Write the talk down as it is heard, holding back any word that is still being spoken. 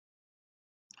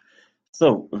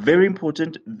So, very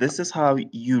important, this is how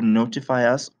you notify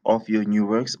us of your new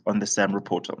works on the SAMRO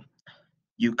portal.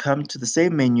 You come to the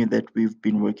same menu that we've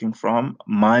been working from,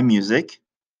 My Music,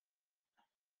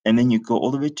 and then you go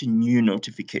all the way to New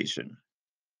Notification.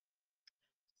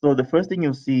 So the first thing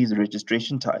you'll see is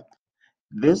registration type.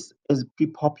 This is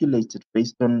pre-populated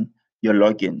based on your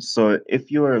login. So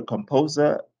if you're a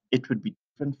composer, it would be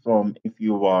different from if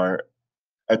you are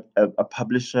a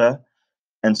publisher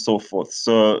and so forth.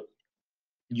 So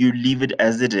you leave it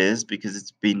as it is because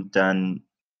it's been done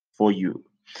for you.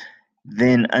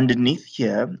 Then underneath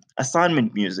here,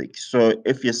 assignment music. So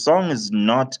if your song is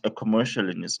not a commercial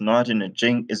and is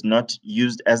not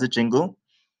used as a jingle,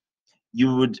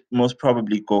 you would most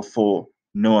probably go for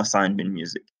no assignment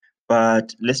music.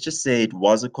 But let's just say it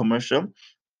was a commercial,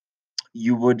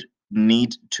 you would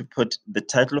need to put the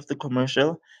title of the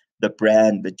commercial, the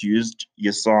brand that used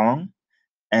your song,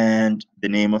 and the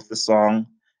name of the song,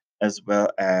 as well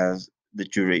as the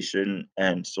duration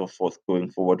and so forth going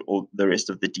forward, all the rest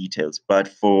of the details. But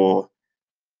for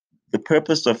the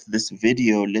purpose of this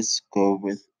video, let's go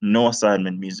with no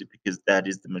assignment music because that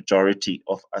is the majority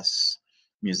of us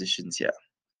musicians here.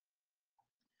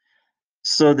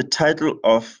 So the title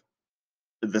of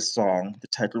the song, the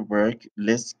title work,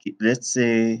 let's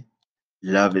say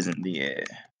Love is in the Air.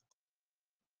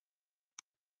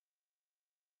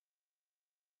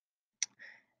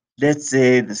 Let's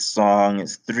say the song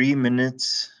is 3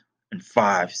 minutes and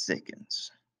 5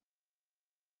 seconds.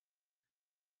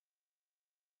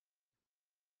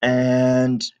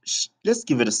 And let's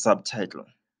give it a subtitle.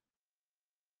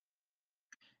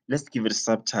 Let's give it a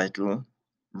subtitle,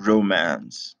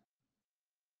 Romance.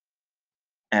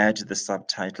 Add the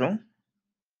subtitle.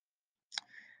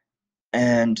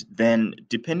 And then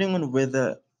depending on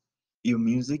whether your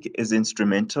music is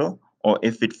instrumental or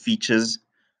if it features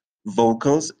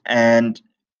vocals and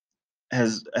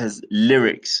has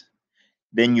lyrics,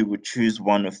 then you would choose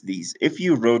one of these. If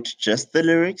you wrote just the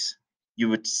lyrics, you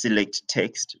would select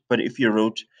text. But if you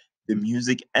wrote the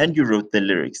music and you wrote the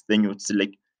lyrics, then you would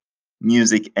select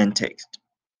music and text.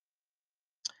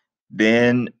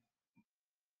 Then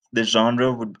the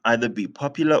genre would either be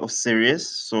popular or serious,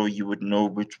 so you would know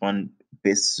which one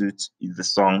best suits the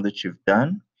song that you've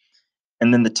done.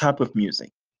 And then the type of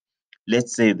music.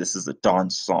 Let's say this is a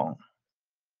dance song.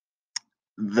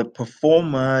 The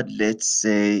performer, let's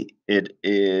say it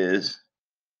is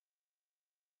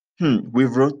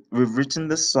we've written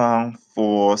the song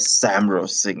for SAMRO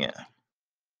singer.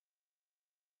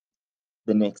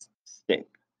 The next step.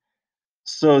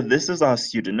 So this is our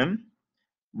pseudonym.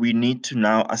 We need to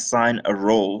now assign a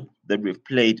role that we've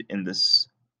played in this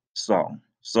song.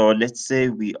 So let's say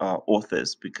we are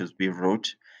authors because we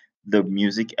wrote the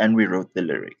music and we wrote the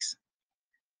lyrics.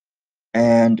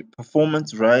 And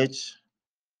performance rights,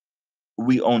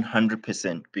 we own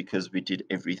 100% because we did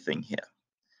everything here.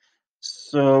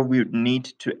 So we would need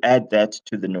to add that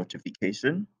to the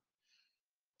notification.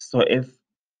 So if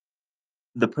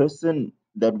the person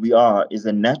that we are is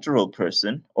a natural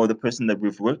person, or the person that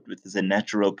we've worked with is a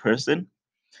natural person,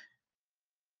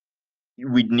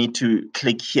 we'd need to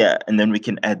click here and then we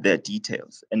can add their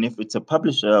details. And if it's a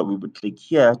publisher, we would click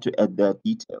here to add their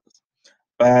details.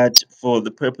 But for the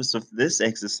purpose of this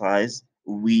exercise,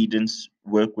 we didn't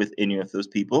work with any of those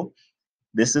people.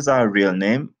 This is our real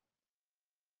name.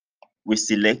 We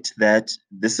select that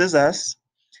this is us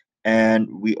and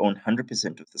we own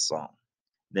 100% of the song.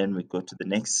 Then we go to the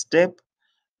next step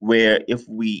where if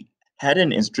we had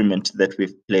an instrument that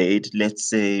we've played, let's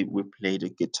say we played a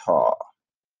guitar,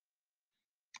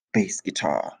 bass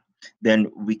guitar,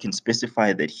 then we can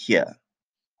specify that here,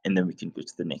 and then we can go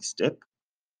to the next step.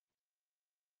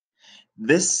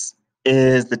 This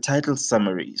is the title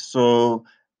summary. So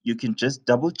you can just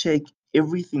double check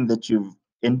everything that you've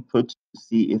input to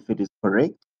see if it is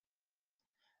correct.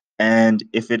 And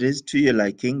if it is to your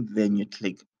liking, then you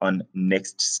click on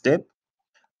next step,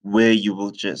 where you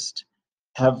will just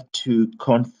have to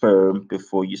confirm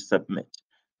before you submit.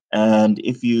 And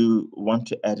if you want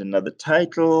to add another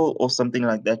title or something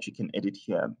like that, you can edit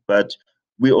here. But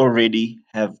we already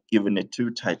have given it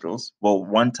 2 titles, well,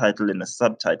 1 title and a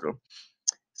subtitle.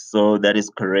 So that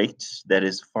is correct. That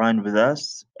is fine with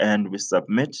us. And we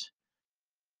submit.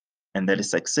 And that is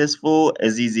successful.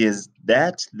 As easy as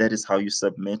that. That is how you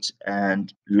submit.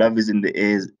 And Love is in the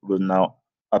Air will now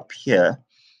appear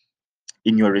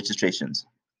in your registrations.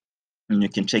 And you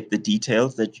can check the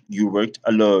details that you worked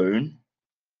alone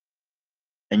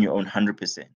and you own 100%.